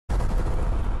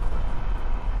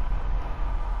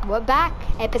We're back,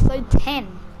 episode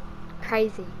 10.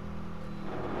 Crazy.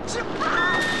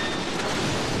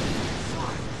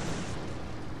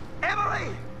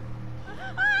 Emily!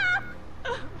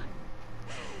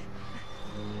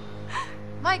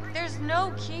 Mike, there's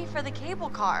no key for the cable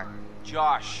car.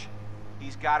 Josh,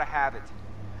 he's gotta have it.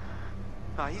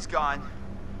 He's gone.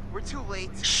 We're too late.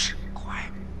 Shh,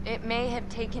 quiet. It may have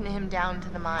taken him down to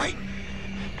the mine. Wait,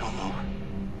 don't move.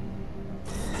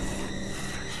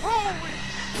 Holy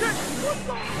shit! What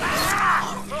the?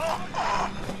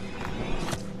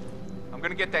 I'm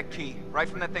gonna get that key right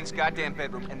from that thing's goddamn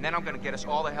bedroom, and then I'm gonna get us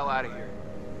all the hell out of here.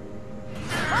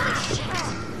 Holy shit!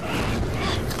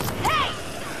 Hey!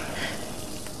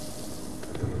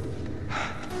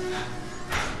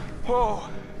 Whoa!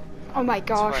 Oh my Let's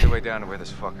gosh. find a way down to where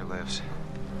this fucker lives.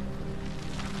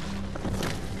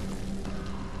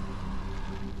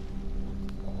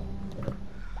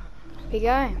 Here we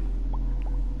go.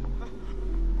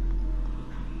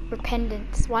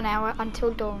 Repentance, 1 hour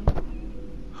until dawn.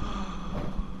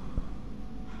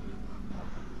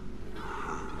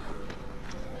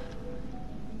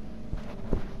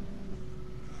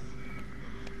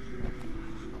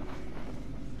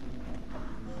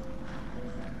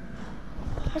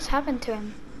 What's happened to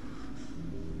him?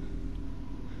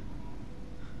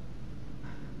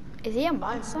 Is he a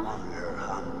monster? I wonder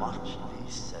how much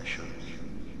these sessions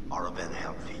are of any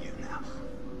help to you now.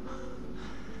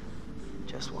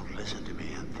 Just won't listen to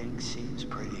me and things seems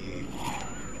pretty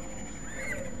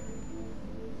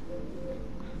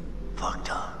fucked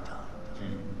up.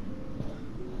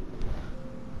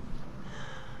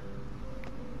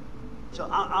 So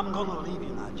I'm gonna leave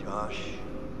you now, Josh.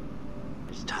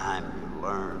 It's time you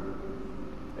learn.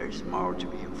 There's more to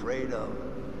be afraid of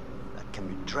that can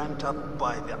be dreamt up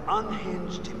by the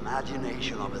unhinged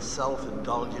imagination of a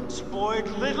self-indulgent, spoiled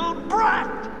little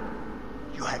brat.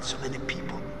 You had so many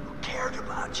people who cared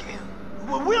about you,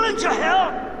 who were willing to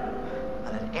help.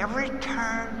 And at every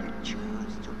turn you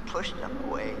choose to push them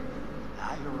away.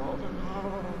 Now you're all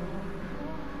alone.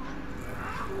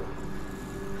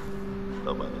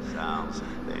 Though by the sounds of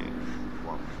things, you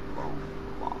won't be alone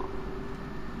for long.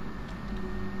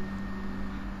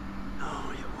 No,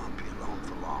 you won't be alone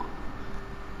for long.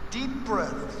 Deep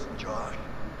breaths, Josh.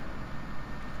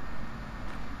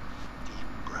 Deep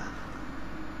breath.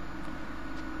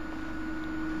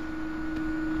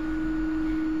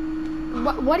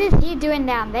 What is he doing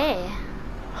down there?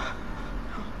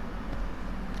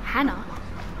 Hannah.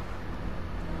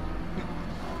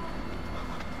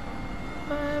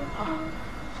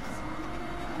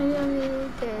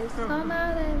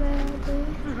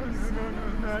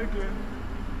 Not again.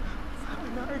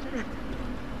 Not again.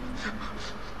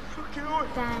 Get away.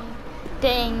 Dang.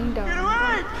 Ding dong. Get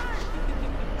away!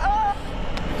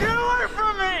 Get away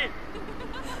from me!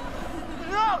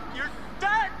 No, you're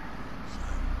dead!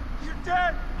 You're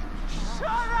dead!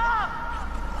 Shut up!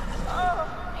 No!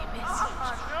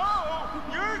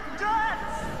 You're dead!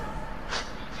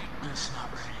 It's not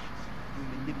ready. You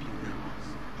manipulate us.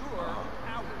 You are a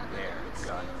coward. There,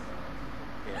 got it.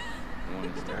 Yeah,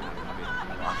 one's there.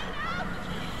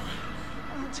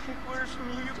 I don't take orders from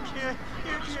you.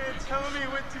 You can't tell me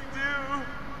what to do.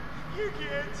 You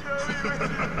can't tell me what to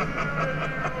do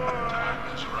anymore. Time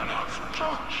has run out for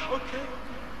Josh. Okay.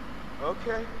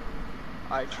 Okay.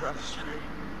 I trust you.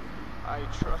 I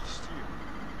trust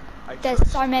you. There's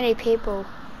so many people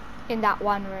in that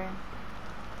one room.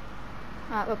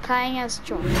 Alright, we're playing as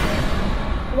Josh.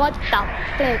 What the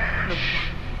flip?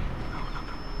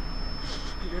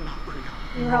 You're not real.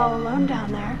 You're all alone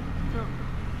down there.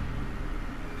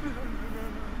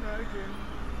 Not again.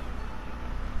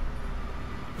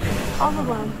 All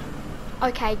alone.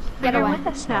 Okay, But get you're away. with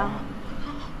us now.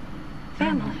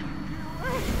 Family.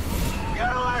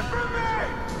 Get away from me!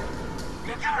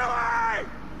 Get away!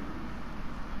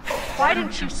 Why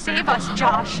didn't you save us,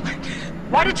 Josh?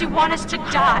 Why did you want us to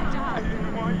die? I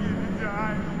didn't want you to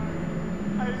die.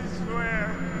 I swear.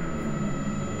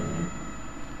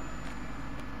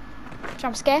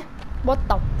 Jump scare? What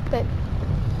the flip?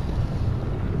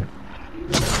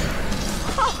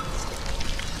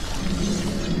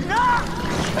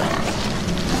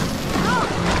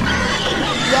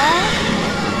 What?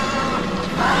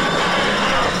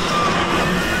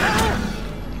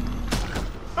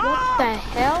 What the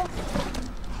hell?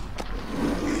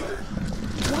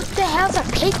 What the hell's a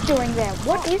pig doing there?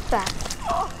 What is that?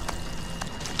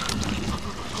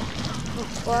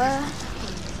 What?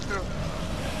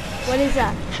 What is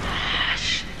that?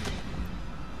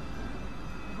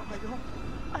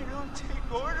 I don't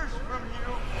take orders from you.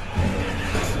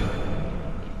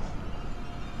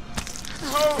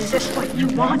 Is this what you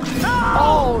want?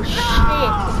 Oh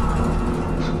shit!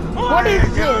 What is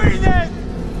doing this?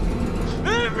 this?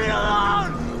 Leave me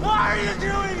alone! Why are you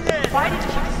doing this? Why did you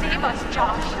save us,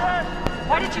 Josh?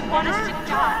 Why did you want us to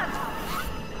die?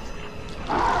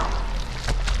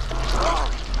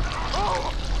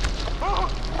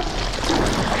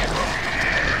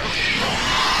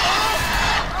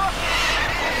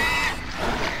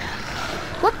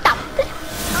 What the?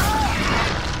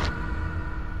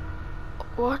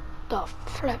 What the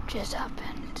flip just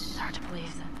happened? It's hard to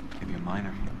believe that Maybe a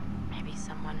minor. maybe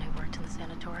someone who worked in the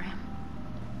sanatorium.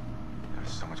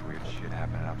 There's so much weird shit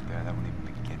happening up there that wouldn't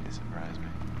even begin to surprise me.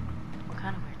 What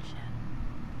kind of weird shit?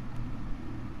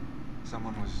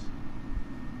 Someone was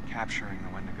capturing the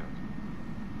Wendigos.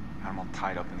 Had them all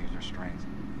tied up in these restraints.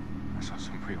 I saw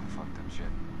some real fucked up shit.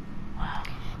 Wow.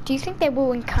 Do you think they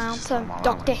will encounter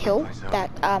Dr. Hill,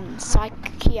 that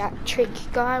psychiatric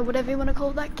guy, whatever you want to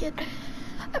call that kid?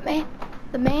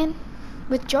 The man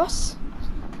with Joss?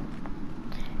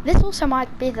 This also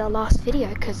might be the last video,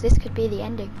 because this could be the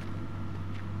ending.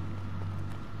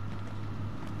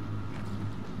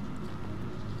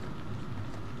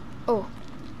 Oh.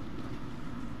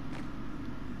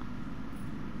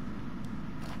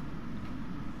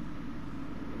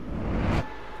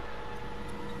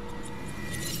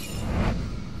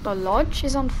 The lodge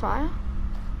is on fire?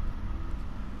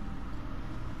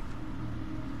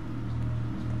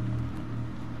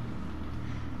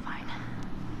 Fine.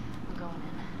 I'm going in.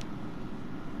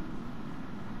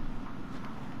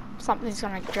 Something's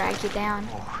gonna drag you down.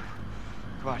 Oh.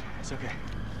 Come on, it's okay.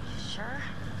 Sure?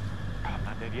 I'm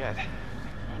not dead yet.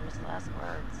 Famous last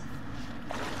words.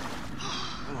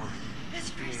 Oh, It's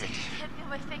freezing. Hit me with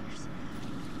my fingers.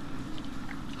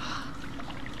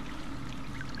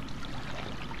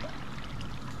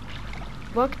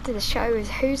 Welcome to the show is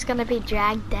who's gonna be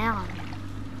dragged down.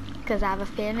 Because I have a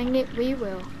feeling we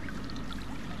will.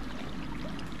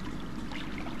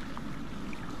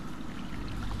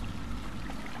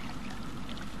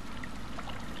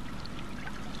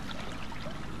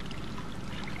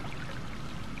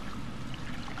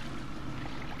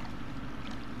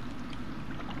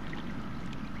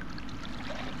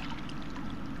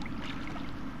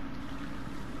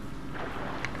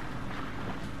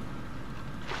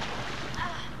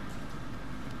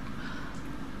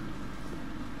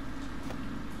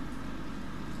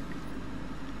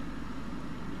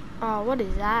 Oh, what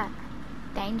is that?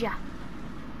 Danger.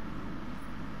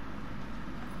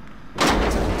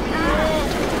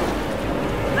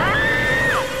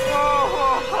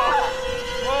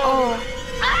 Oh.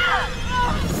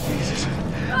 Jesus.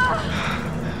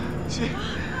 Shit.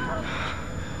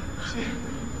 Shit.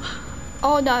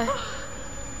 Oh no.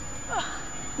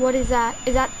 What is that?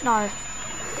 Is that no?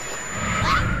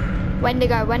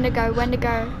 Wendigo, Wendigo,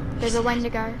 Wendigo. There's a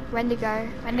Wendigo, Wendigo,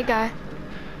 Wendigo.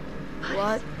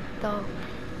 What the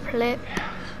flip?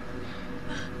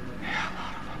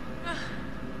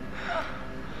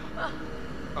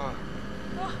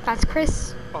 That's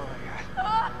Chris. Oh my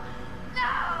god.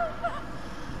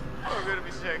 I'm gonna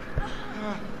be sick.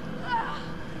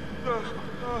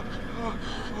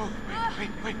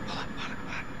 Wait, hold on.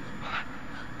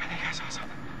 I think I saw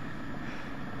something.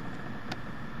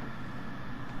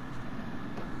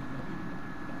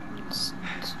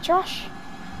 It's Josh.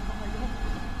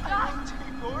 I don't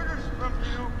take orders from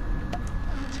you. I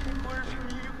don't take orders from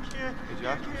you. Hey,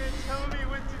 Josh? You can't tell me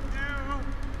what to do.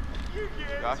 You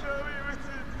can't Josh? tell me what to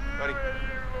do Buddy?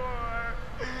 anymore.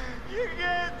 You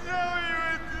can't tell me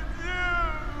what to do.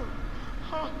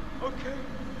 Huh, okay.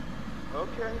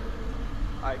 Okay.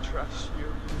 I trust you.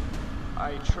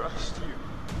 I trust you.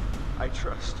 I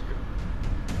trust you.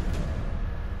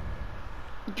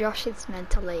 Josh is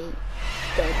mentally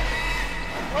dead.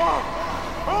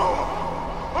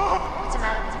 What's the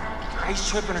matter? He's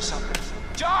tripping or something.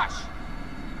 Josh!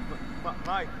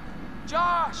 Mike,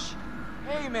 Josh!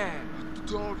 Hey, man.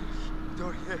 don't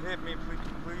hit me,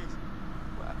 please.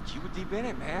 Well, you were deep in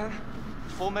it, man.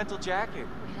 Full mental jacket.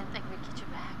 We didn't think we'd get you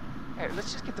back. Hey,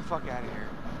 let's just get the fuck out of here.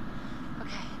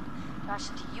 Okay. Josh,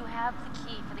 do you have the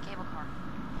key for the cable car?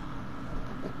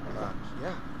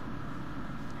 Yeah.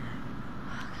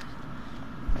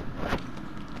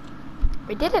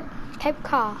 We did it. Cable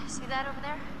car. See that over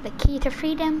there? The key to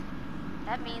freedom.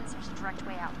 That means there's a direct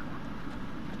way out.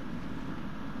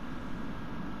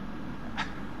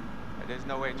 There's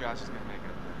no way Josh is gonna make it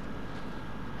up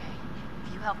Okay.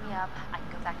 If you help me up, I can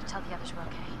go back to tell the others we're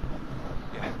okay.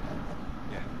 there.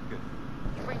 Yeah, good.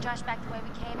 You bring Josh back the way we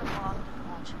came and we'll all go to the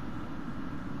launch.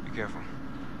 Be careful.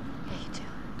 Yeah, you too.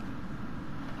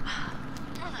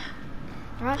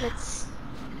 Alright, let's.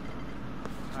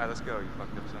 Alright, let's go, you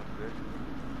fucked up son of a bitch.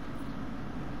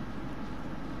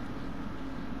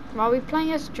 Why are we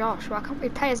playing as Josh? Why can't we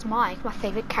play as Mike, my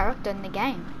favorite character in the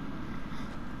game?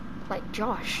 Like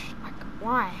Josh. Like,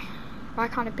 why? Why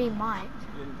can't it be Mike?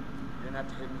 You didn't have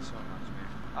to hit me so much,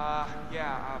 man.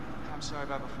 Yeah, I'm sorry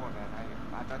about before, man.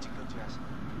 I thought you killed Jess.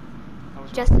 I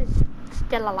was Jess is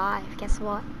still alive. Guess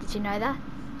what? Did you know that?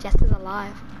 Jess is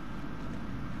alive.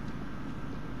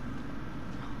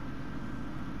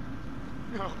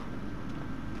 No.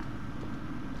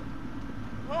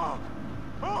 Oh!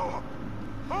 Oh!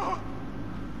 Oh!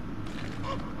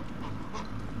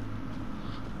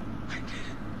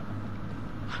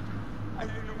 I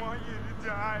didn't want you to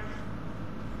die.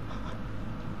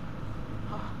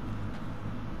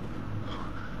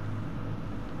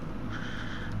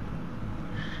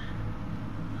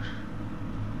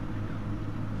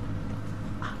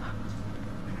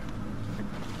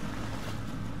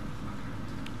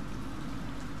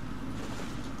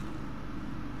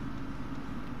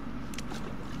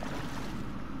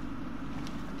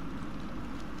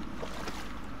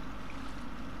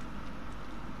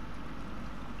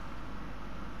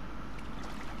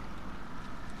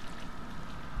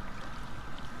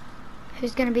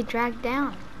 Who's gonna be dragged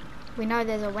down? We know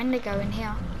there's a Wendigo in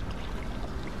here.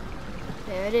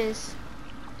 There it is.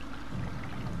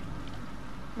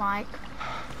 Mike.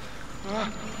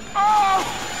 Oh!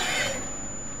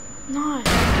 No.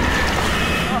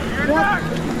 You're not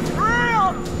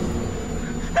real!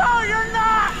 No, you're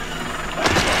not!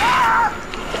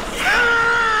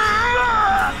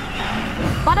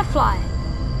 Butterfly.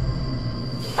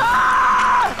 Oh.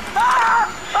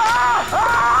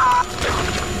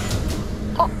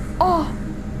 Oh.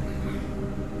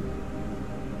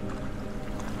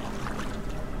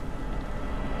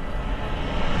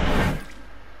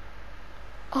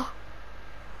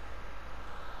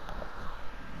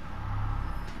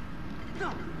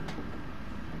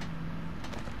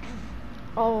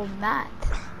 Oh, Matt.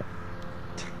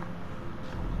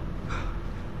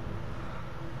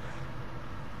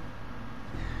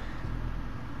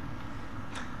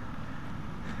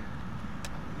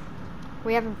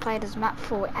 We haven't played as Matt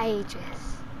for ages.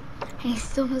 And he's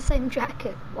still in the same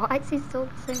jacket. Why is he still in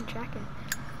the same jacket?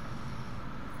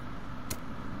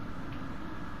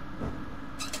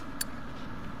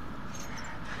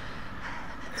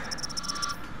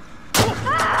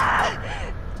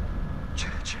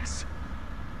 Jess,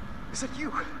 is that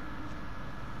you?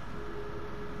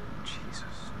 Jesus,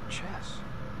 Jess,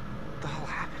 what the hell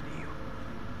happened to you?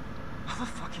 How the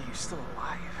fuck are you still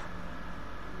alive?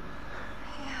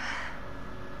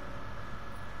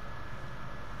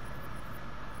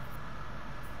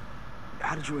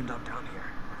 How did you end up down here?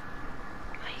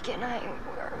 Mike and I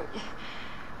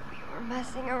we were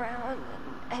messing around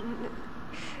and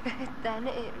then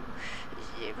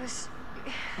it was.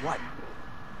 What?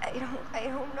 I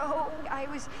don't know. I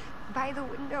was by the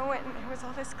window and there was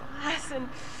all this glass and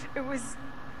it was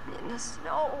in the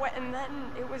snow and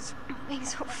then it was moving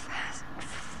so fast.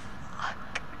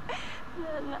 Fuck. And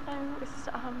then I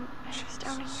was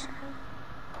down here.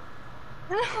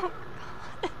 Oh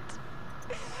God.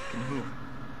 Can you move?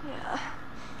 Yeah.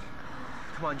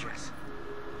 Come on, Jess.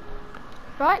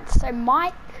 Right, so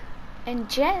Mike and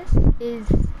Jess is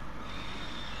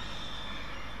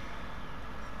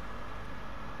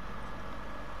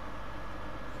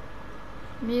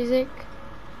music.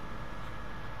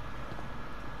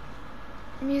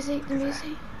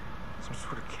 Some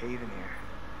sort of cave in here.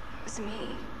 It was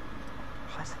me.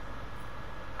 What?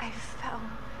 I fell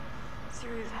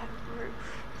through that roof.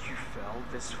 You fell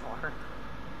this far?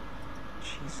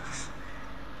 Jesus.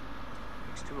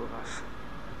 Makes two of us.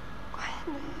 What? I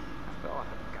fell out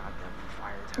of a goddamn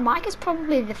fire tower. Mike is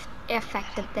probably the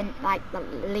effective than like the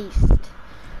least.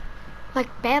 Like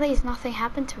barely nothing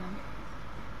happened to him.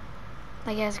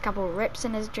 Like he has a couple of rips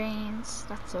in his jeans,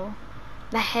 that's all.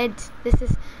 The head,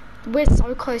 we're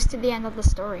so close to the end of the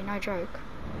story, no joke.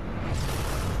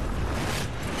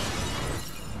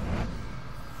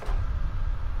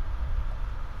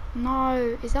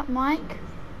 No, is that Mike?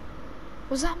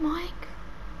 Was that Mike?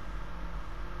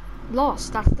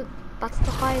 Lost, that's the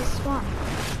highest one.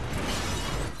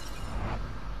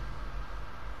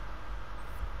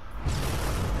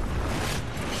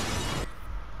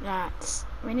 Right,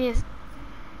 we need to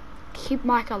keep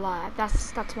Mike alive.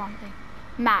 That's one thing.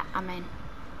 Matt, I mean,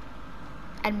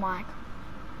 and Mike.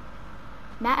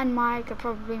 Matt and Mike are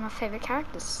probably my favorite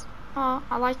characters. Oh,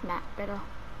 I like Matt better.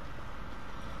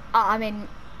 I mean,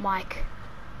 Mike.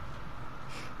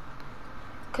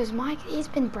 Because Mike, he's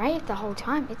been brave the whole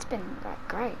time. It's been like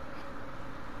great.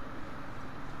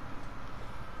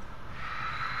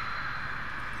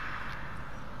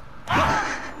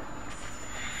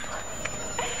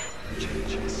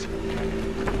 Jess.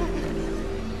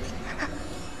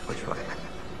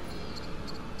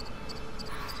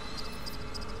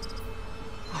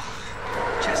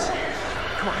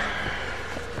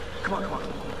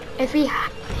 If he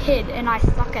hid and I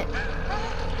suck it.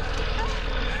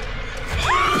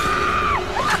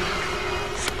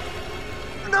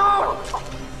 No!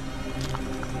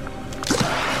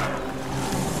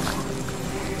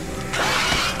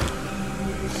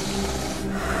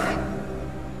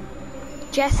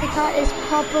 Jessica is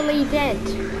probably dead.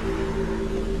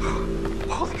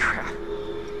 Holy crap.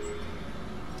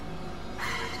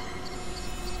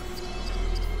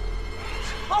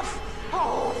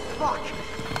 Oh, fuck.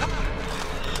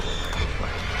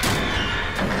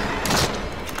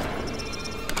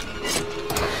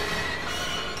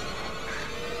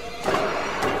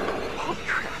 Holy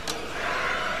crap.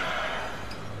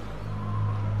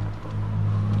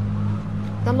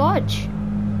 The lodge.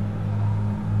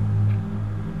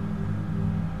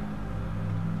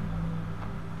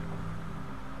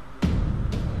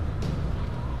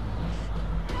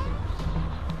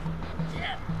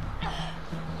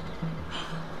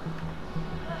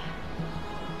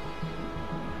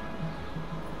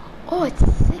 Oh, it's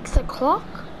 6 o'clock?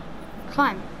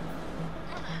 Climb.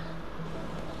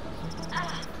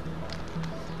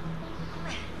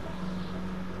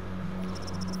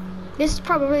 This is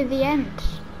probably the end.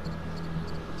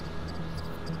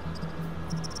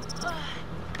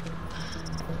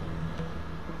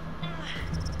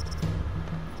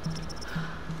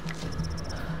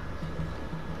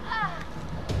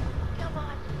 Come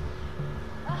on.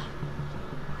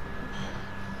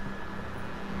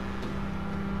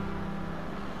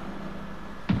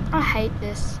 I hate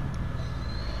this.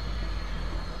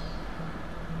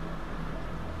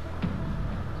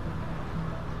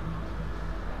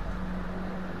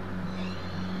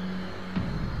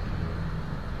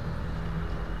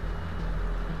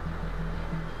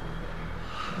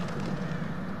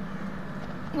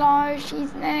 No,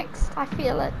 she's next. I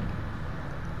feel it.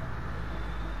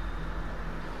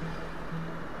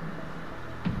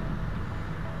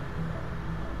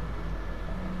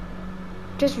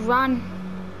 Just run.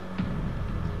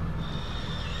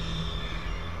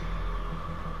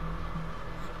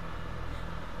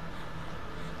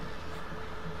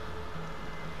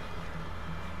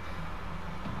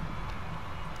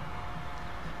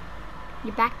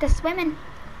 You're back to swimming.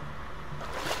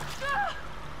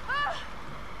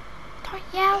 Don't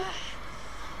yell.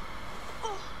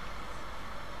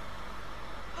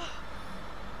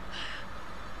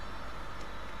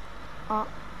 Oh,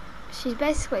 she's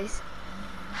basically...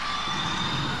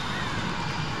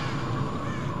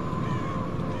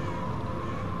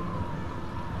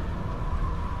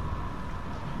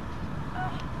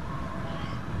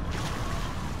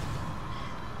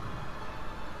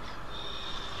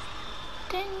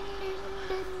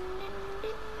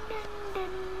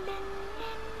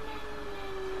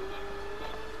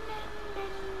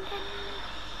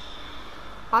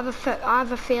 I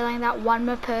have a feeling that one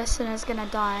more person is gonna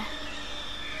die,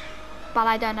 but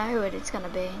I don't know who it is gonna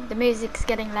be. The music's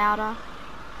getting louder.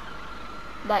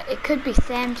 Like, it could be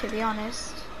Sam, to be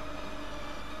honest.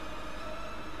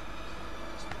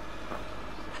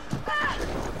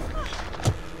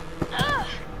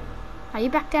 Are you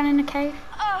back down in the cave?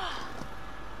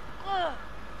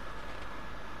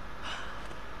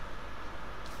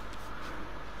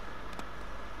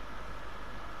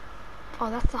 Oh,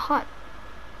 that's the hut.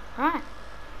 Right.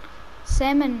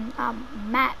 Sam and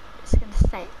Matt is gonna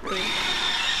stay.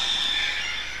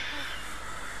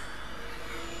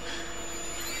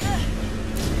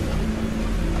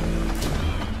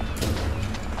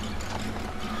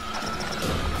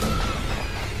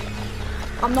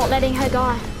 I'm not letting her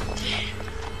die.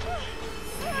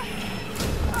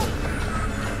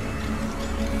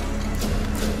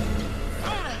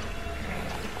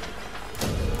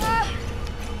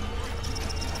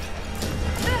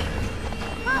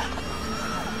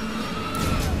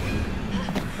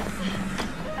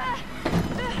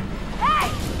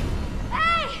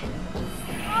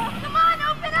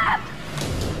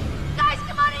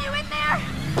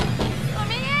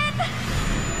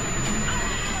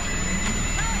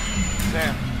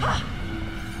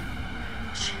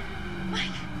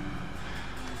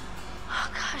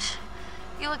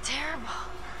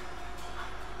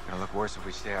 Worse if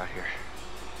we stay out here.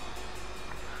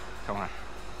 Come on.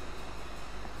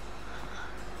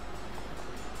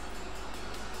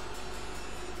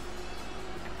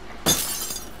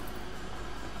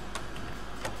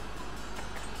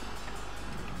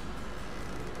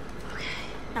 Okay.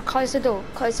 Now close the door.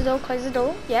 Close the door. Close the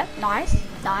door. Yep. Nice.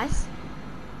 Nice.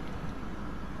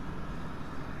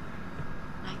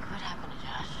 Mike, what happened to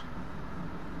Josh?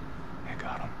 I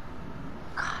got him.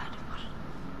 God, what an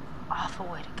awful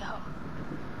way to go.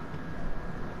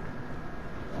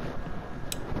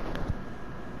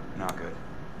 Not good.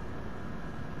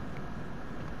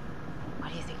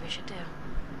 should do?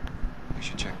 We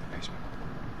should check the basement.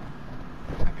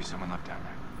 Might be someone left down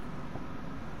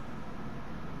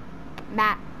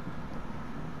there.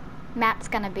 Matt's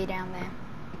gonna be down there.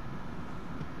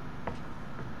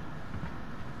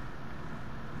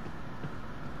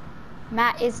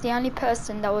 Matt is the only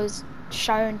person that was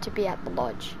shown to be at the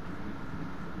lodge.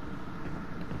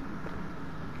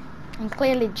 And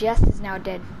clearly Jess is now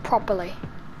dead, properly.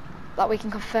 But we can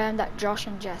confirm that Josh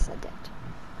and Jess are dead.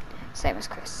 Same as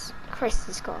Chris. Chris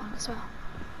is gone as well.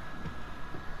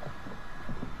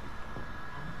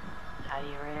 How do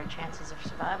you rate our chances of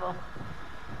survival?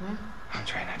 I'm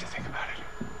trying not to think about it.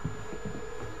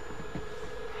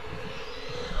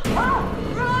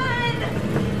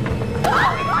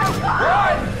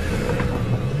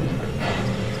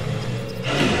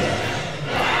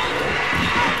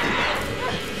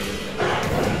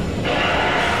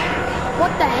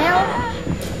 What the hell?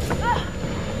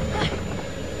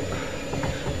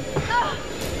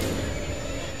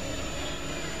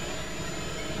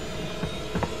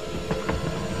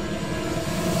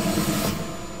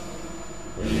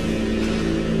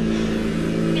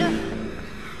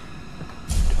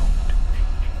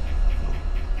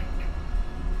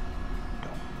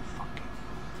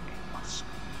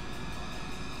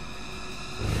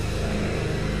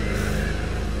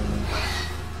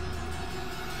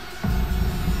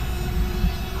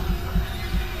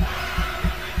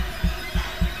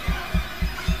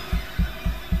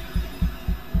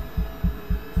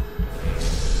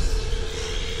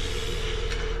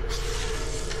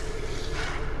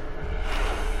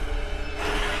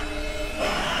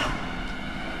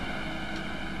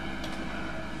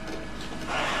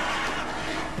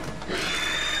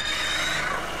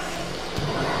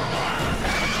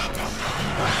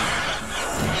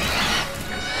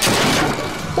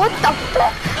 What the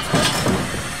fuck?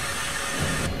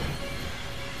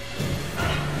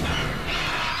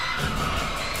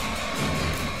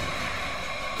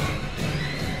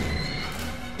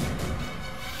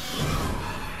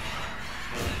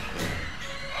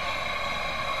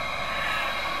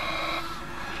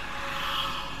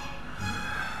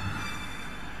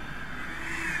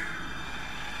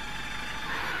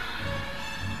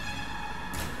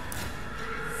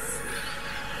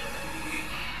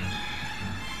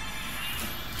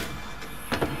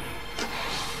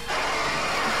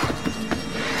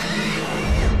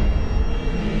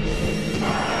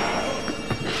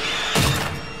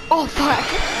 Oh fuck!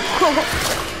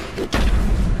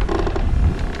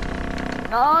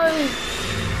 No!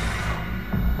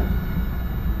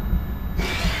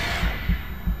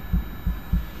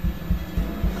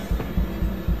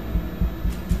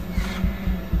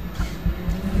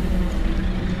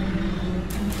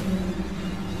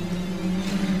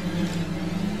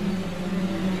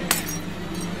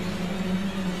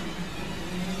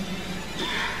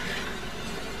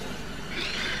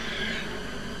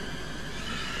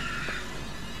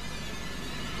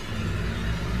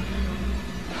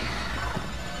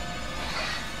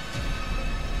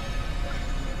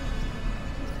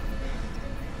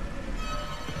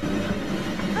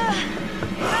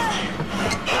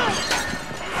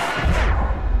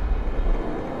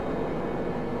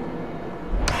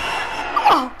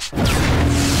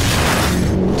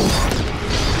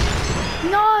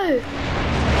 No!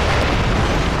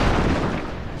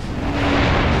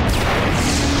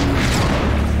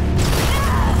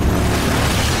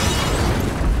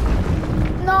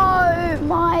 No,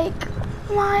 Mike.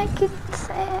 Mike, it's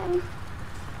Sam.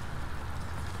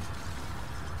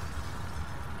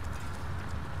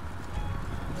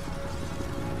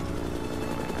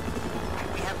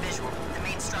 We have visual. The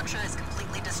main structure is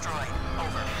completely destroyed.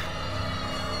 Over.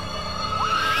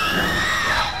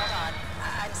 Hold on.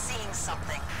 I'm seeing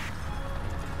something.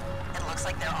 It looks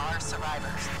like there are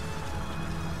survivors.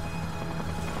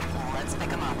 Let's pick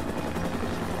them up.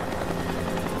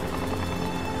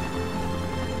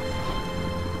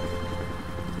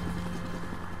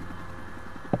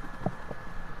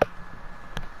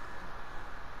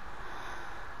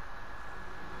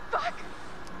 Fuck!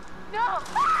 No!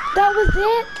 That was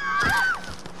it?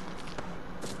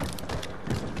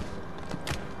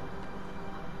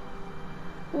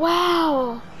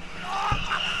 Wow.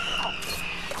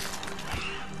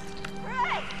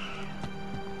 Rick!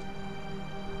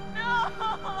 No!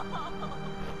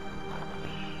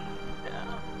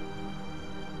 No.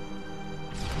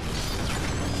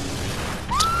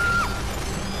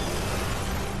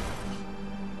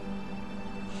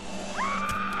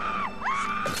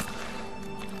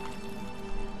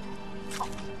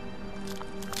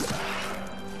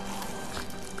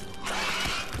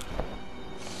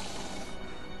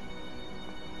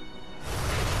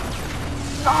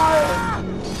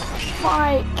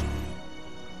 Mike.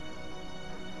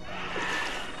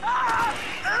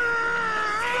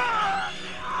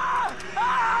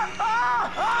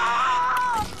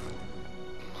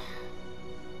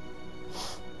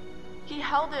 He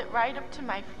held it right up to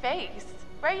my face.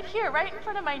 Right here, right in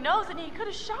front of my nose, and he could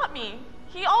have shot me.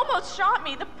 He almost shot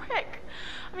me, the prick.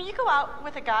 I mean, you go out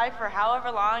with a guy for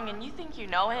however long and you think you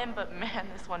know him, but man,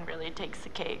 this one really takes the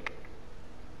cake.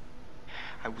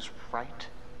 I was right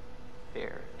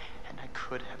there, and I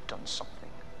could have done something.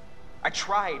 I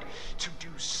tried to do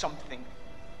something.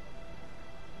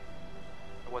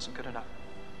 It wasn't good enough.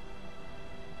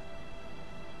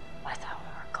 I thought we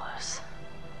were close.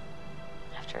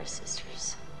 After his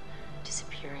sisters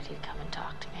disappeared, he'd come and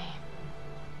talk to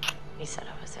me. He said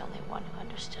I was the only one who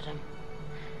understood him.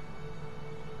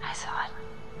 I thought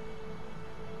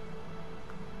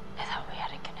we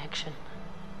had a connection.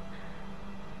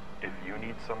 If you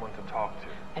need someone to talk to,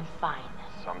 I'm fine.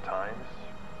 sometimes,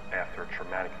 after a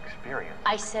traumatic experience,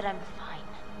 I said I'm fine.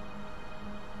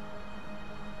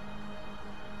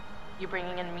 You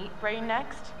bringing in Meat Brain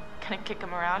next? Gonna kick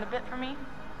him around a bit for me?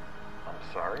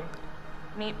 I'm sorry,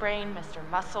 Meat Brain, Mr.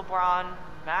 Muscle Brawn,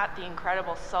 Matt the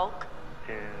Incredible Sulk.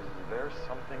 is there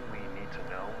something we need to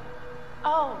know?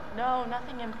 Oh, no,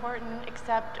 nothing important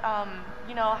except,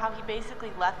 you know, how he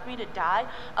basically left me to die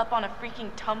up on a freaking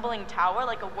tumbling tower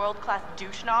like a world-class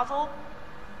douche nozzle?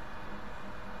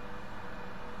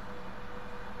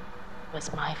 It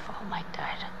was my fault Mike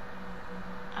died.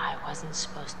 I wasn't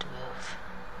supposed to move.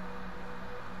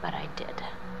 But I did.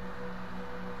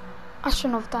 I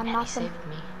shouldn't have done And nothing. he saved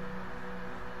me.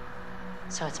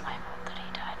 So it's my fault that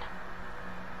he died.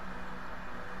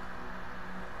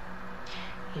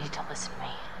 You need to listen to me.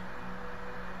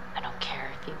 I don't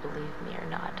care if you believe me or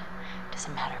not. It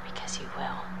doesn't matter because you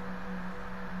will.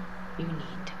 You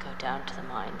need to go down to the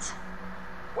mines.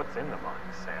 What's in the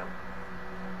mines, Sam?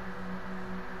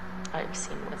 I've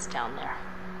seen what's down there.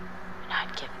 And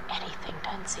I'd give anything to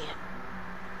unsee it.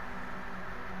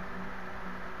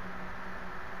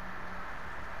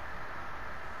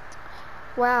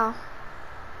 Wow.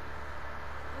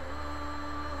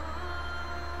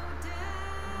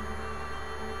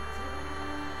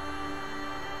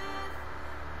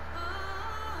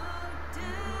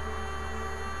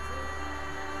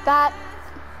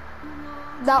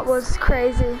 That was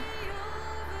crazy.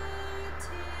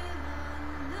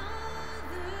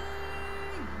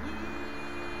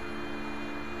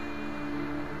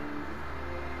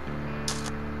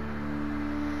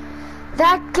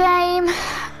 That game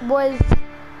was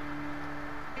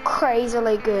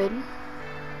crazily good.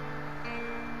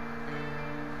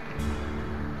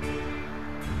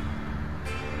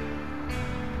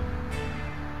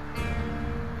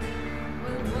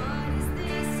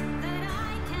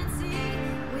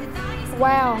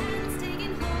 Wow.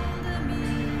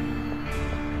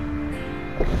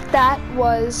 That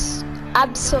was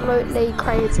absolutely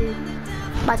crazy.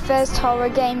 My first horror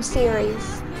game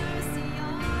series.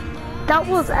 That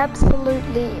was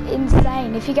absolutely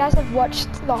insane. If you guys have watched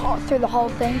through the whole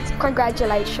thing,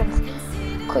 congratulations.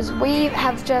 Because we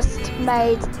have just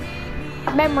made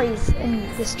memories in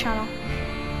this channel.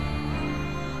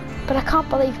 But I can't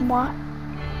believe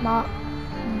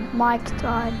Mike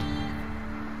died.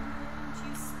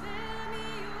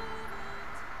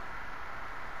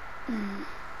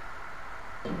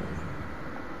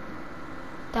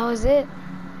 That was it.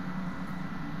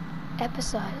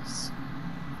 Episodes.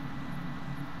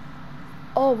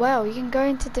 Oh wow, you can go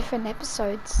into different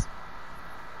episodes.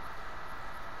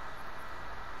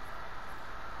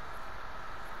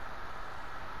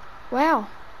 Wow.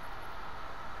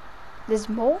 There's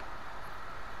more?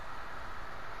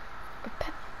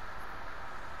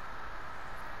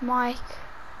 Mike.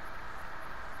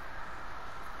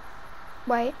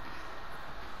 Wait.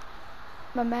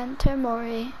 Memento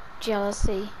Mori,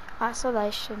 jealousy,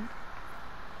 isolation,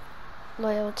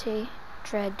 loyalty,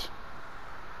 dread,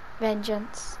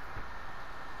 vengeance,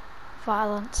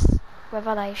 violence,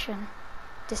 revelation,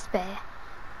 despair,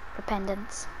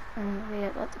 repentance, and we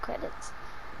don't let the credits.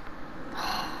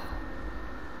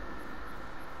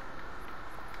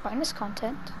 Bonus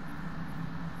content.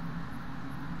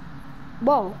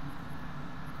 Whoa.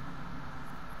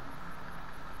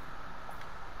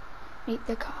 Meet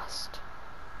the cast.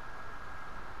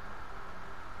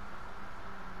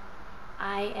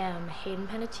 I am Hayden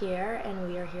Panettiere,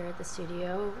 and we are here at the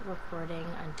studio recording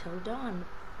Until Dawn.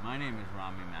 My name is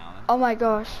Rami Malin. Oh my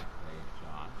gosh.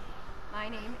 Josh. My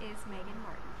name is Megan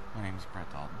Martin. My name is Brett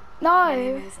Dalton. No. My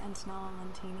name is Antonella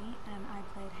Lentini, and I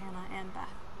played Hannah and Beth.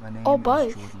 My name Oh, is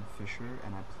both. Jordan Fisher,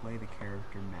 and I play the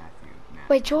character Matthew.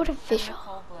 Wait, Jordan Fisher. I'm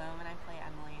Nicole Bloom, and I play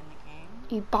Emily in the game.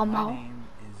 You My bumhole. name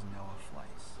is Noah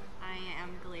Fleiss. I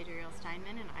am Galadriel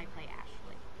Steinman, and I play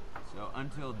Ashley. So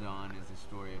Until Dawn is a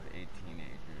story of 8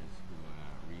 teenagers who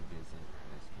revisit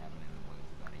this cabin in the woods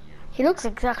about a year later. He looks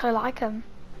exactly like him.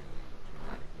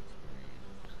 Traumatic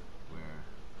experience where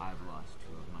I've lost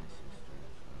 2 of my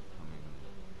sisters, so coming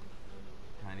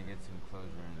kind of get some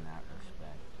closure in that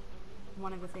respect.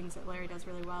 One of the things that Larry does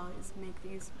really well is make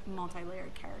these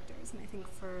multi-layered characters, and I think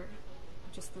for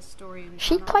just the story in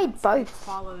She general, played it both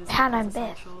follows Hannah and these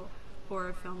Beth. essential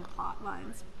horror film plot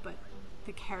lines, but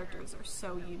the characters are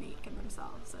so unique in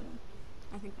themselves, and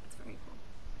I think that's very cool.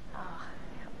 Oh,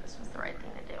 yeah, this was the right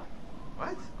thing to do.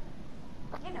 What?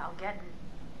 You know, get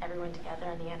everyone together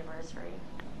on the anniversary.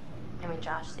 I mean,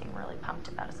 Josh seemed really pumped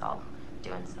about us all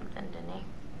doing something, didn't he?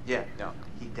 Yeah, no,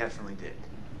 he definitely did.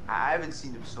 I haven't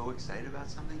seen him so excited about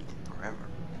something in forever.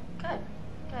 Good,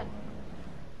 good.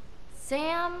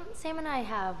 Sam and I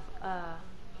have a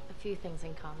few things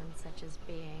in common, such as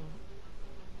being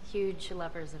huge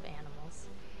lovers of animals.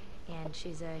 And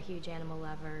she's a huge animal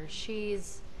lover.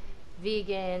 She's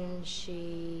vegan.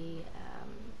 She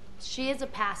is a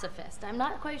pacifist. I'm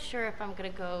not quite sure if I'm gonna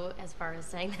go as far as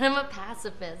saying that I'm a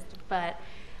pacifist, but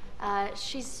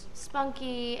she's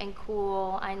spunky and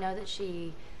cool. I know that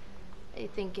she, I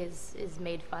think, is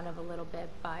made fun of a little bit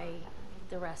by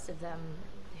the rest of them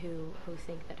who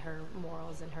think that her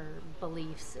morals and her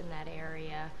beliefs in that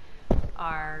area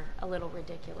are a little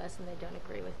ridiculous and they don't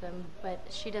agree with them, but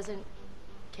she doesn't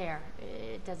care.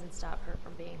 It doesn't stop her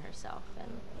from being herself,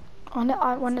 and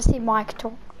I want to see Mike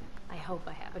talk. I hope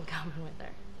I have in common with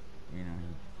her. You know,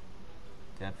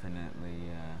 he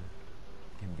definitely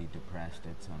can be depressed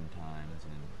at some times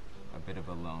and a bit of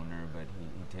a loner, but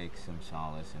he takes some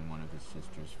solace in one of his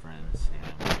sister's friends,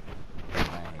 Sam, who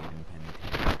I hate in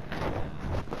Penitentiary,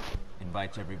 and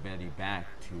invites everybody back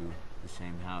to the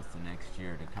same house the next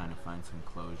year to kind of find some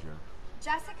closure.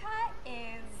 Jessica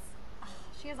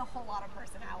she has a whole lot of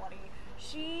personality.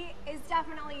 She is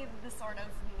definitely the sort of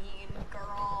mean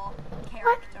girl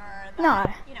character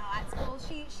that, you know, at school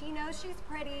she knows she's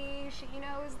pretty, she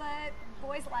knows that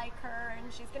boys like her,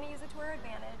 and she's going to use it to her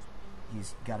advantage.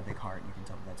 He's got a big heart. You can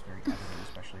tell that's very evident,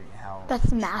 especially how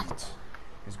That's Matt.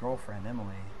 His girlfriend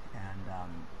Emily, and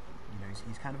you know,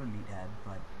 he's kind of a meathead,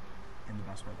 but in the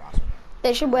best way possible.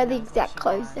 They should wear the exact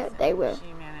clothes that they were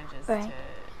She manages wearing.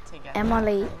 to get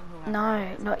Emily, whomever no,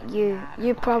 is not really you. mad You're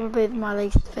and probably my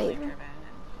least really favorite. driven,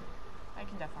 and I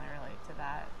can definitely relate to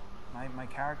that. My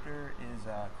character is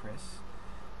Chris,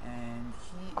 and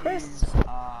he Chris. is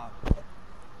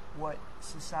what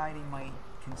society might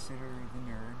consider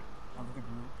the nerd of the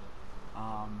group,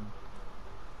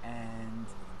 and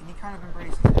he kind of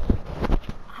embraces it.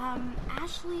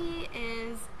 Ashley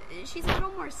she's a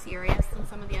little more serious than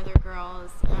some of the other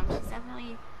girls. She's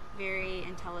definitely very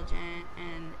intelligent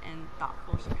and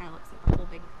thoughtful. She kind of looks at the whole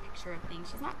big picture of things.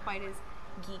 She's not quite as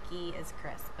geeky as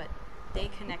Chris, but they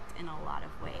connect in a lot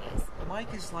of ways.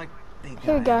 Mike is like the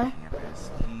Here we guy go. on campus.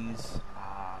 He's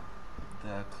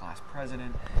the class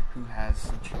president who has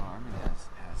some charm and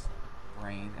has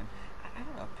brain, and I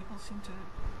don't know, people seem to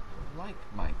like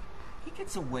Mike. He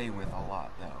gets away with a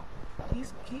lot though.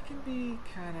 He can be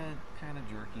kind of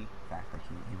jerky. The fact that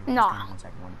he really No. kind of wants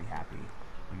everyone to be happy.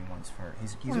 When he wants her,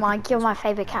 he's a Mike, people you're my person.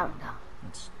 favorite character.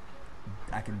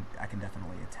 I can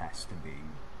definitely attest to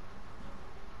being,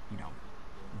 you know,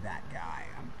 that guy.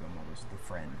 I'm always the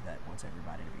friend that wants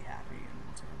everybody to be happy and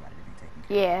wants everybody to be taken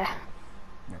care of. Yeah.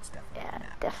 That's definitely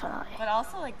Matt. Definitely. But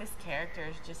also, like, this character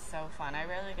is just so fun. I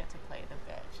rarely get to play the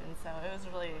bitch, and so it was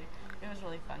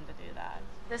really fun to do that.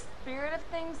 The spirit of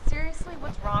things, seriously,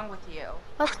 what's wrong with you?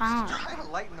 What's wrong? Just trying to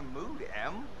lighten the mood,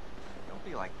 Em. Don't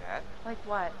be like that. Like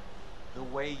what? The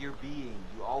way you're being,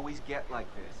 you always get like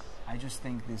this. I just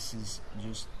think this is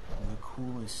just the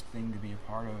coolest thing to be a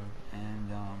part of,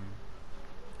 and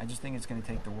I just think it's going to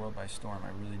take the world by storm.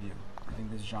 I really do. I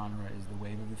think this genre is the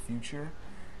wave of the future,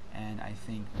 and I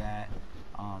think that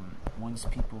once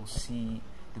people see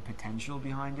the potential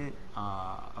behind it,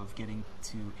 of getting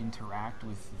to interact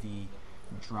with the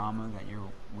drama that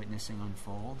you're witnessing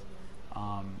unfold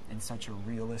in such a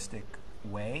realistic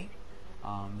way,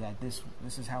 that this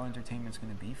is how entertainment's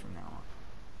going to be from now on.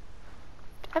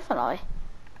 Definitely.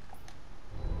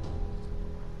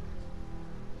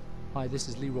 Hi, this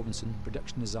is Lee Robinson,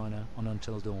 production designer on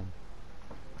Until Dawn.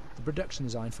 The production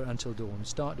design for Until Dawn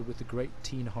started with the great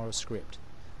teen horror script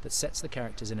that sets the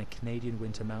characters in a Canadian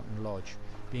winter mountain lodge,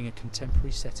 being a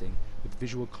contemporary setting with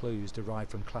visual clues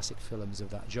derived from classic films of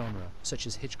that genre, such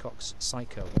as Hitchcock's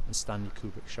Psycho and Stanley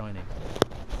Kubrick's Shining.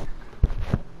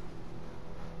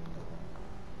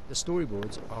 The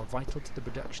storyboards are vital to the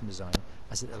production design,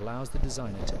 as it allows the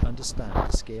designer to understand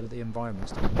the scale of the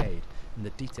environments to be made and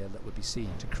the detail that would be seen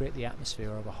to create the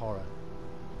atmosphere of a horror.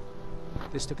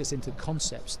 This took us into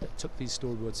concepts that took these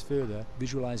storyboards further,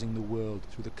 visualizing the world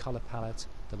through the color palette,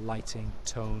 the lighting,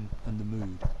 tone and the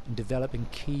mood, and developing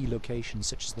key locations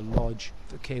such as the lodge,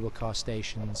 the cable car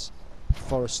stations, the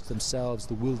forests themselves,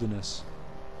 the wilderness.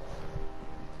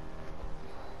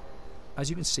 As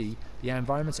you can see, the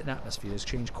environments and atmospheres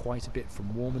change quite a bit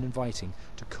from warm and inviting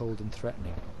to cold and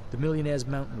threatening. The Millionaire's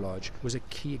Mountain Lodge was a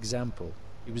key example.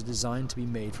 It was designed to be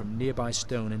made from nearby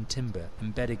stone and timber,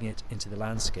 embedding it into the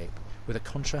landscape, with a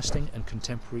contrasting and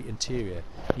contemporary interior,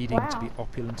 needing to be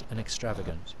opulent and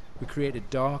extravagant. We created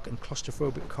dark and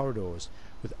claustrophobic corridors,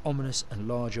 with ominous and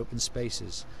large open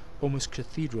spaces, almost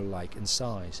cathedral-like in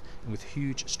size, and with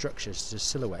huge structures to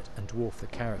silhouette and dwarf the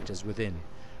characters within,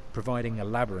 providing a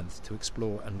labyrinth to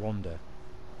explore and wander.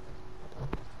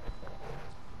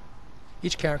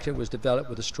 Each character was developed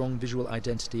with a strong visual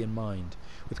identity in mind,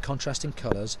 with contrasting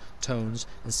colours, tones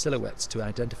and silhouettes to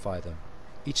identify them,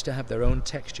 each to have their own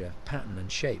texture, pattern and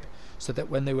shape, so that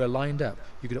when they were lined up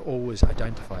you could always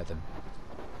identify them.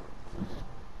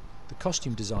 The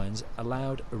costume designs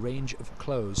allowed a range of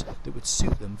clothes that would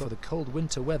suit them for the cold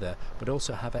winter weather, but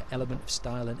also have an element of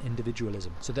style and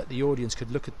individualism, so that the audience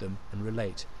could look at them and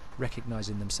relate,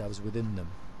 recognizing themselves within them.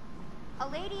 A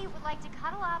lady would like to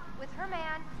cuddle up with her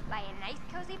man by a nice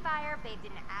cozy fire bathed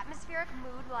in atmospheric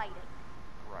mood lighting.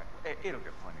 Right. It'll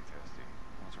get plenty toasty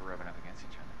once we're rubbing up against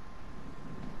each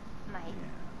other. Mike.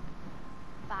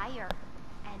 Fire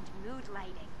and mood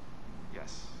lighting.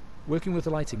 Yes. Working with the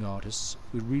lighting artists,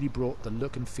 we really brought the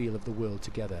look and feel of the world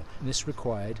together, and this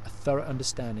required a thorough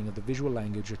understanding of the visual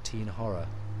language of teen horror.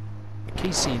 A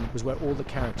key scene was where all the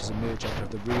characters emerge out of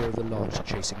the rear of the lodge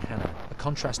chasing Hannah. A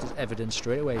contrast is evident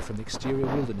straight away from the exterior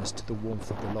wilderness to the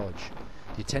warmth of the lodge.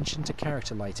 The attention to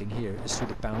character lighting here is through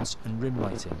the bounce and rim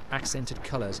lighting, accented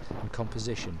colours and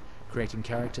composition, creating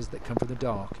characters that come from the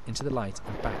dark into the light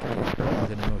and back in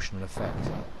with an emotional effect.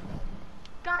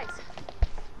 Guys,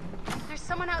 there's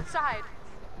someone outside.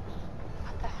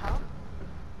 What the hell?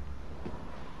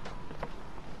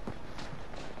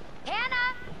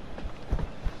 Hannah!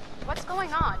 What's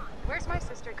going on? Where's my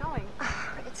sister going?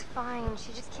 It's fine.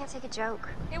 She just can't take a joke.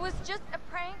 It was just a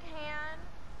prank,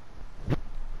 Han.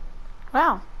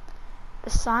 Wow.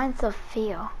 The Signs of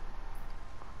Fear.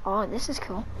 Oh, this is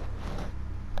cool.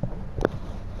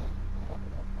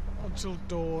 Until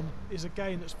Dawn is a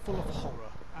game that's full of horror.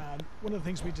 And one of the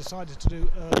things we decided to do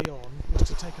early on was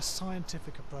to take a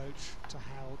scientific approach to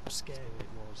how scary it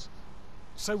was.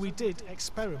 So we did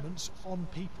experiments on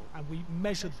people and we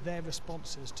measured their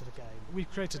responses to the game. We've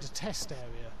created a test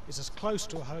area. It's as close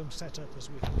to a home setup as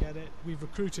we can get it. We've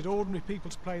recruited ordinary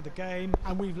people to play the game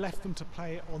and we've left them to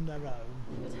play it on their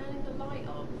own. You're turning the light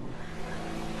on.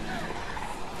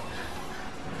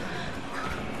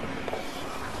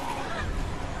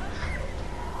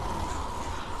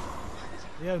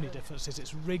 The only difference is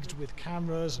it's rigged with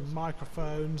cameras and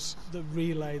microphones that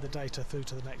relay the data through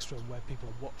to the next room where people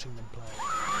are watching them play.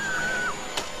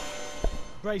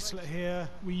 Bracelet here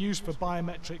we use for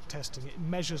biometric testing. It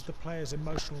measures the player's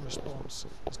emotional response.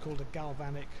 It's called a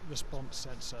galvanic response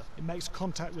sensor. It makes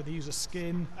contact with the user's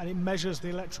skin and it measures the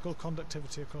electrical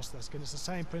conductivity across their skin. It's the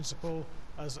same principle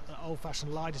as an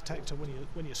old-fashioned lie detector.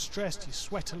 When you're stressed, you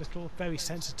sweat a little, very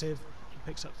sensitive, it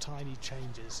picks up tiny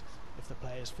changes if the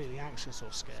player is feeling anxious or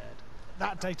scared.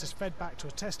 That data is fed back to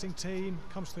a testing team,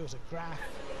 comes through as a graph.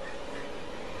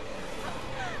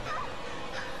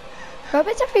 What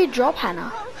happens if you drop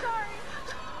Hannah? Oh, sorry.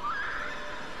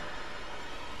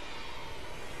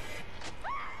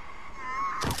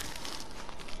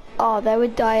 Oh, they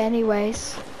would die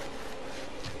anyways.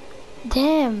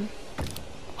 Damn.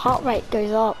 Heart rate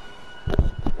goes up.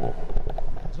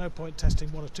 There's no point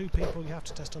testing one or two people, you have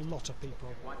to test a lot of people.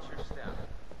 Watch your step.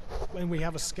 When we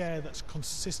have a scare that's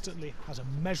consistently has a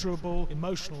measurable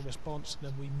emotional response,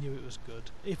 then we knew it was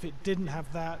good. If it didn't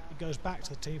have that, it goes back to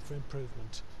the team for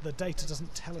improvement. The data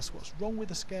doesn't tell us what's wrong with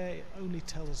the scare, it only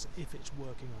tells us if it's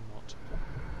working or not.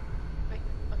 Wait,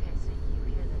 okay, so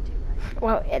you hear that too, right?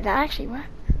 Well, that actually worked.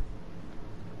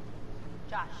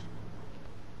 Josh.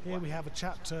 Here we have a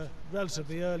chapter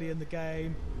relatively early in the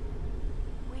game.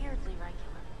 Weirdly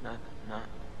regular.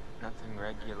 Nothing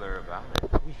regular about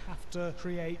it. We have to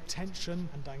create tension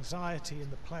and anxiety in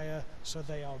the player so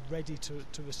they are ready to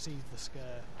receive the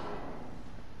scare.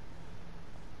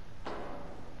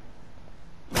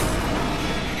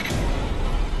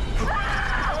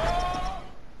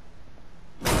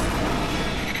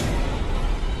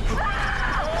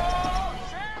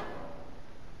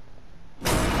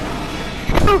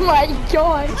 my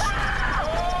gosh!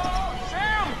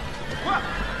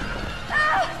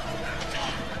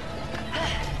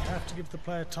 You have to give the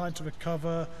player time to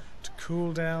recover, to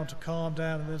cool down, to calm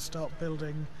down, and then start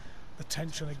building the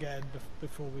tension again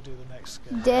before we do the next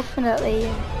scare. Definitely.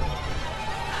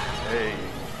 Hey.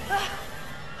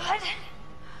 What?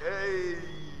 Hey.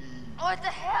 What the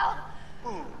hell?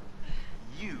 Ooh,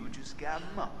 you just got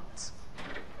mugged.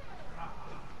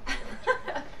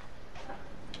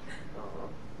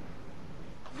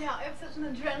 Yeah, I have such an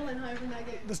adrenaline high when I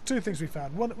get. There's two things we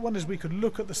found. One is we could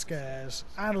look at the scares,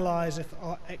 analyse if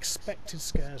our expected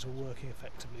scares were working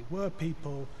effectively. Were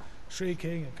people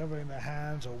shrieking and covering their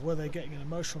hands, or were they getting an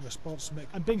emotional response from it?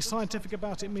 And being scientific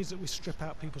about it means that we strip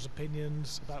out people's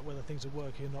opinions about whether things are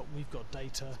working or not. We've got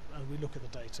data, and we look at the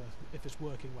data. If it's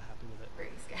working, we're happy with it.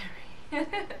 Pretty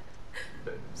scary.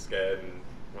 Bit scared and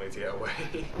wanting to get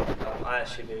away. I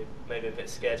actually maybe a bit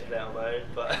scared to play on my own,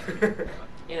 but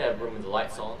in a room with the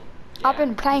lights on. I've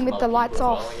been playing with the lights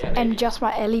off and just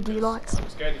my LED lights.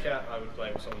 Scared cat, I would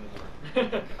play with someone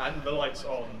in the room. And the lights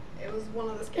on. It was one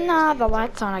of the scariest. Nah, the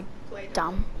lights on are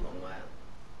dumb.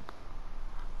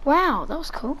 Wow, that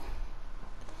was cool.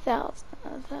 1,000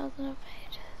 of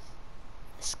pages.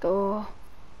 The score.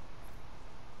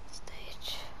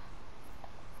 Stage.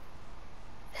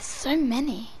 There's so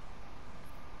many.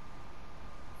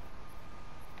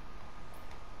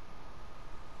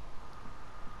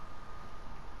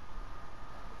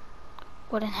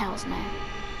 What in hell's name?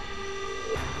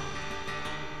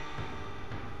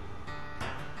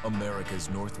 America's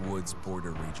Northwoods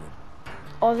border region.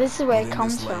 Oh, this is where it Within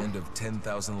comes this from. land of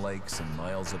 10,000 lakes and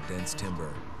miles of dense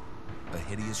timber, a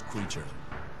hideous creature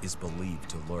is believed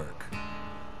to lurk.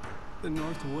 The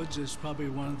Northwoods is probably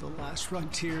one of the last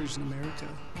frontiers in America.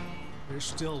 There's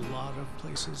still a lot of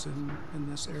places in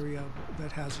this area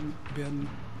that hasn't been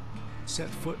set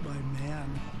foot by man.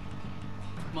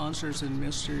 Monsters and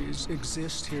mysteries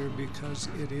exist here because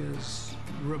it is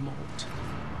remote.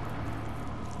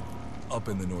 Up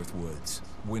in the Northwoods,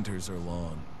 winters are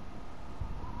long.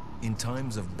 In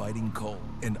times of biting cold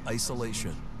and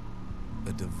isolation,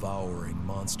 a devouring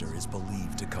monster is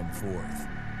believed to come forth.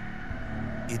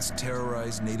 It's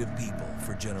terrorized native people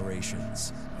for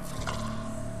generations.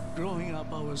 Growing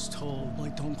up, I was told,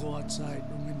 like, don't go outside,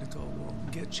 the Wendigo will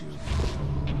get you.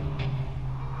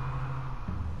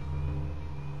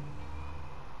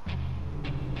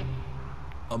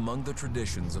 Among the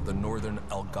traditions of the northern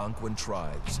Algonquin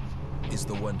tribes is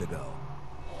the Wendigo,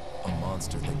 a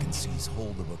monster that can seize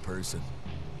hold of a person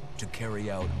to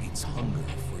carry out its hunger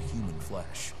for human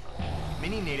flesh.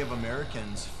 Many Native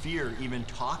Americans fear even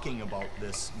talking about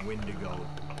this Wendigo,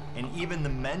 and even the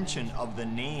mention of the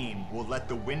name will let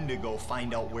the Wendigo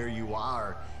find out where you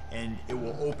are, and it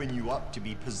will open you up to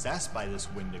be possessed by this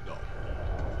Wendigo.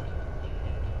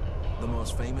 The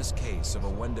most famous case of a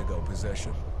Wendigo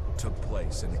possession took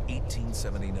place in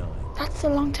 1879. That's a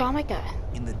long time ago.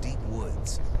 In the deep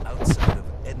woods outside of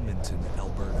Edmonton,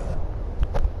 Alberta.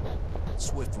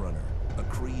 Swift Runner, a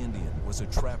Cree Indian, was a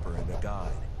trapper and a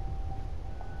guide.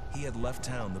 He had left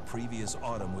town the previous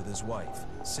autumn with his wife,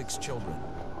 6 children,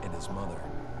 and his mother.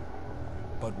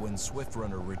 But when Swift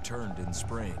Runner returned in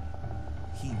spring,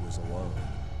 he was alone.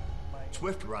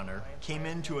 Swift Runner came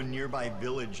into a nearby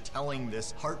village telling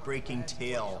this heartbreaking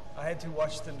tale. I had to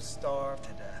watch them starve to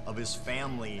death. Of his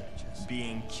family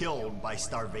being killed by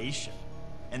starvation,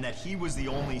 and that he was the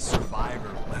only survivor.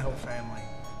 My whole family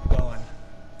gone.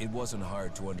 It wasn't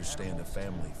hard to understand a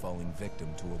family falling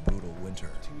victim to a brutal winter.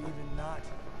 To even not.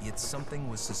 Yet something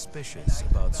was suspicious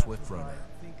about Swift Runner.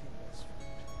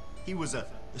 He was a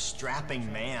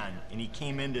strapping man, and he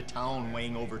came into town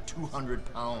weighing over 200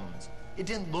 pounds. It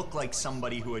didn't look like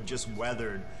somebody who had just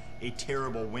weathered a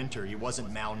terrible winter. He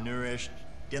wasn't malnourished,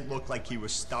 didn't look like he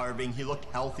was starving. He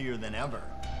looked healthier than ever.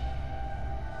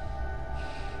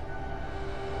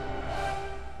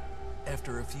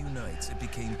 After a few nights, it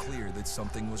became clear that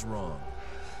something was wrong.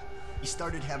 He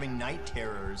started having night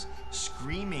terrors,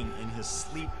 screaming in his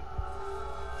sleep.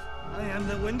 I am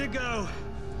the Wendigo!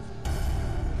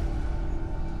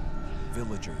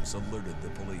 Villagers alerted the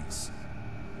police.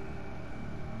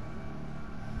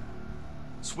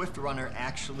 Swift Runner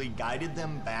actually guided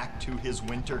them back to his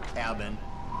winter cabin.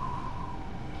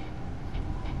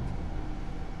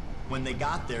 When they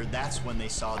got there, that's when they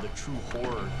saw the true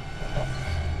horror.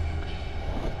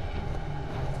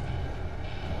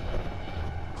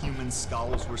 Human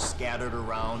skulls were scattered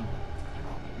around.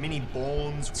 Many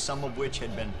bones, some of which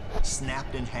had been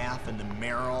snapped in half, and the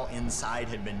marrow inside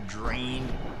had been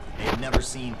drained. They had never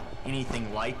seen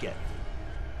anything like it.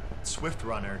 Swift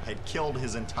Runner had killed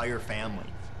his entire family,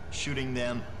 shooting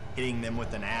them hitting them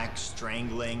with an axe,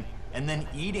 strangling, and then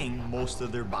eating most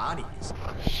of their bodies.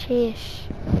 Sheesh.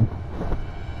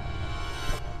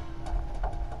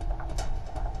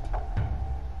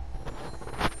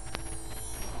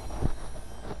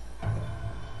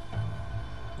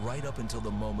 Right up until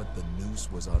the moment the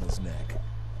noose was on his neck,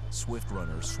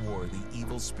 Swiftrunner swore the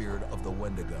evil spirit of the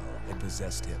Wendigo had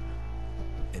possessed him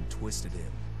and twisted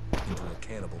him into a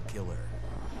cannibal killer.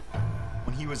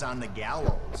 When he was on the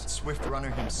gallows,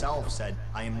 Swiftrunner himself said,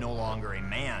 "I am no longer a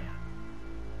man."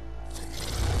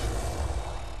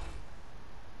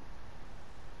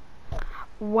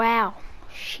 Wow.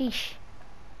 Sheesh.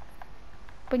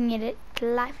 Bringing it to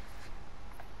life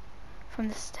from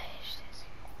the stage.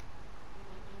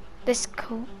 This is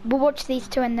cool. We'll watch these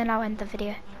two and then I'll end the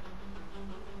video.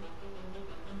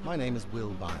 My name is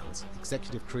Will Biles,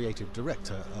 Executive Creative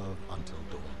Director of Until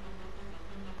Dawn.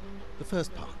 The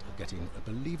first part of getting a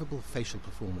believable facial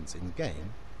performance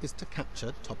in-game is to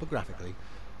capture topographically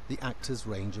the actor's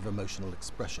range of emotional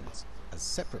expressions as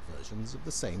separate versions of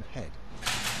the same head.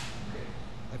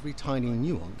 Every tiny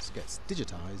nuance gets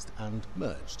digitized and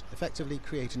merged, effectively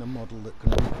creating a model that can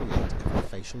recreate every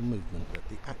facial movement that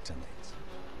the actor makes.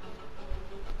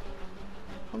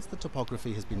 Once the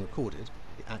topography has been recorded,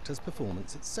 the actor's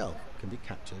performance itself can be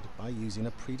captured by using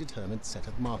a predetermined set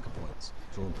of marker points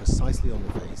drawn precisely on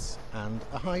the face and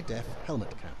a high-def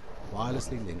helmet cam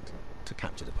wirelessly linked to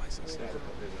capture devices.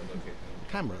 The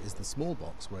camera is the small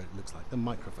box where it looks like the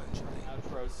microphone should be.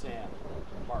 Outro Sam.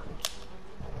 Mark.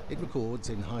 It records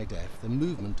in high def the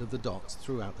movement of the dots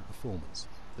throughout the performance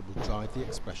that will drive the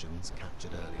expressions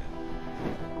captured earlier.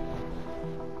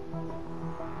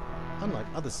 Unlike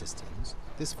other systems,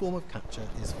 this form of capture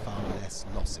is far less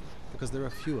lossy because there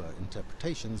are fewer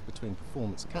interpretations between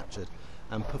performance captured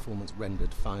and performance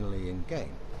rendered finally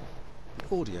in-game.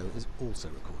 The audio is also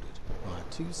recorded via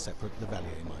two separate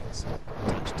lavalier mics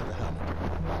attached to the helmet.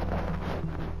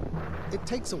 It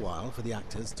takes a while for the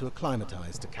actors to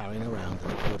acclimatize to carrying around the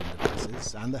recording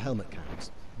devices and the helmet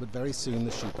cams, but very soon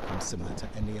the shoot becomes similar to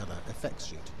any other effects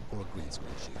shoot or a green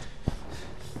screen shoot.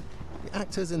 The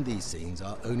actors in these scenes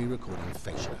are only recording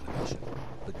facial animation,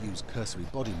 but use cursory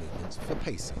body movements for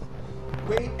pacing.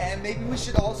 Wait, and maybe we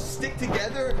should all stick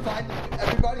together and find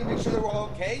everybody and make sure they're all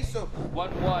okay, so...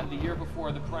 1-1, the year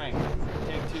before the prank.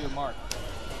 Take 2, Mark.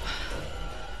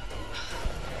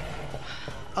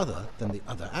 Other than the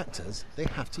other actors, they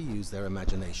have to use their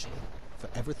imagination for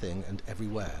everything and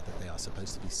everywhere that they are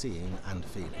supposed to be seeing and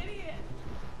feeling. Idiot.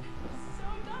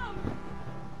 So dumb.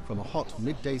 From a hot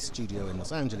midday studio in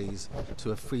Los Angeles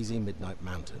to a freezing midnight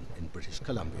mountain in British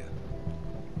Columbia.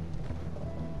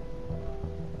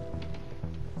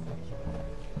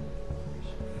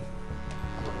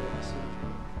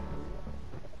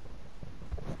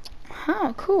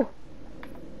 Oh, cool.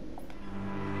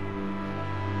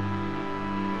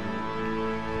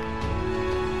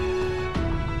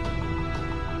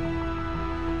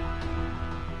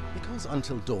 Because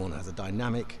Until Dawn has a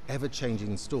dynamic,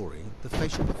 ever-changing story, the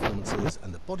facial performances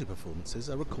and the body performances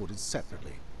are recorded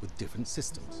separately with different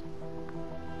systems.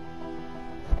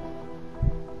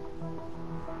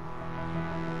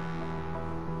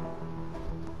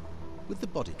 With the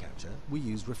body capture, we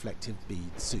use reflective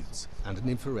bead suits and an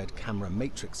infrared camera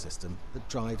matrix system that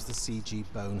drives the CG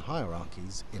bone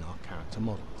hierarchies in our character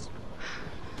models.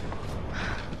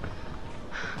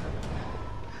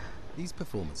 These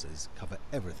performances cover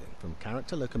everything from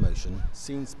character locomotion,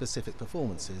 scene-specific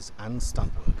performances, and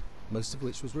stunt work, most of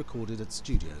which was recorded at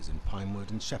studios in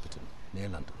Pinewood and Shepperton, near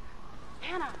London.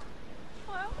 Hannah.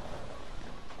 Hello?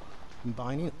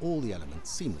 Combining all the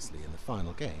elements seamlessly in the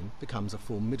final game becomes a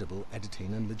formidable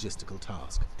editing and logistical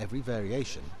task. Every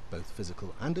variation, both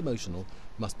physical and emotional,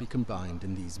 must be combined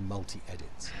in these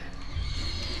multi-edits.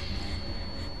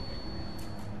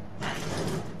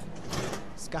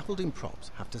 Scaffolding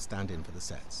props have to stand in for the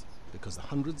sets, because the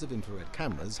hundreds of infrared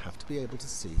cameras have to be able to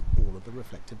see all of the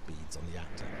reflective beads on the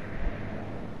actor.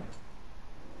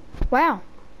 Wow.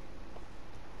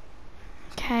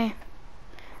 Okay.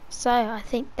 So, I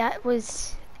think that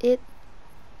was it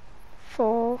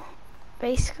for,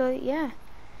 basically, yeah.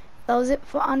 That was it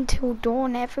for Until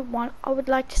Dawn, everyone. I would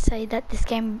like to say that this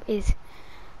game is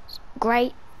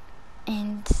great,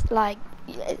 and, like,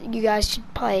 you guys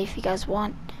should play if you guys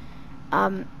want.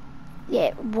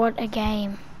 Yeah, what a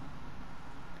game.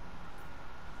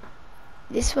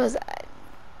 This was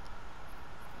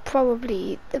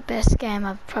probably the best game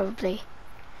I've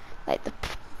like the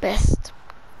best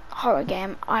horror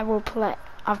game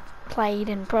I've played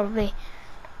and probably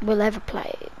will ever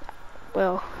play.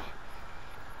 Well,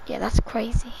 yeah, that's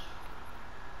crazy.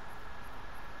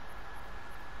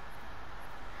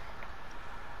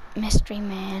 Mystery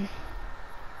Man.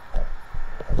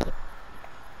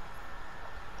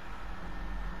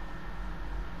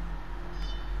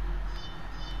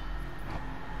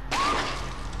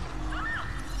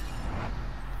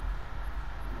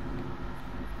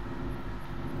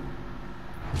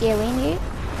 Yeah, we knew.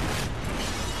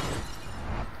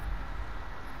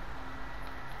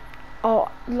 Oh,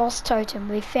 lost totem.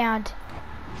 We found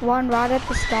one right at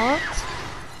the start.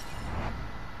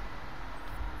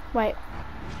 Wait.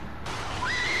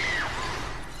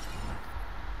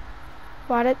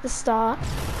 Right at the start.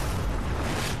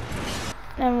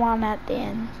 And one at the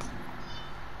end.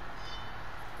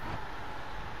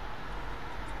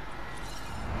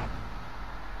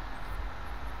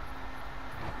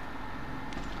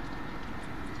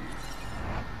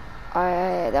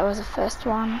 That was the first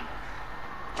one.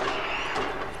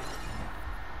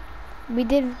 We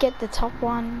did get the top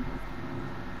one.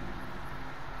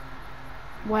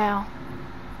 Wow.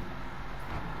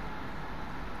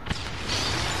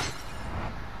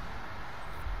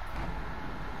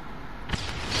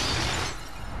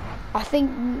 I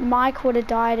think Mike would have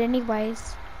died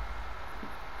anyways.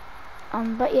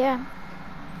 But yeah.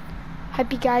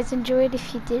 Hope you guys enjoyed.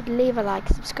 If you did, leave a like,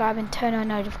 subscribe, and turn on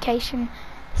notification.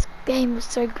 This game was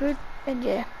so good, and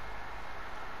yeah.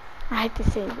 I hate to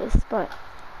say this, but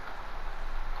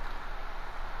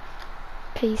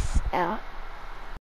peace out.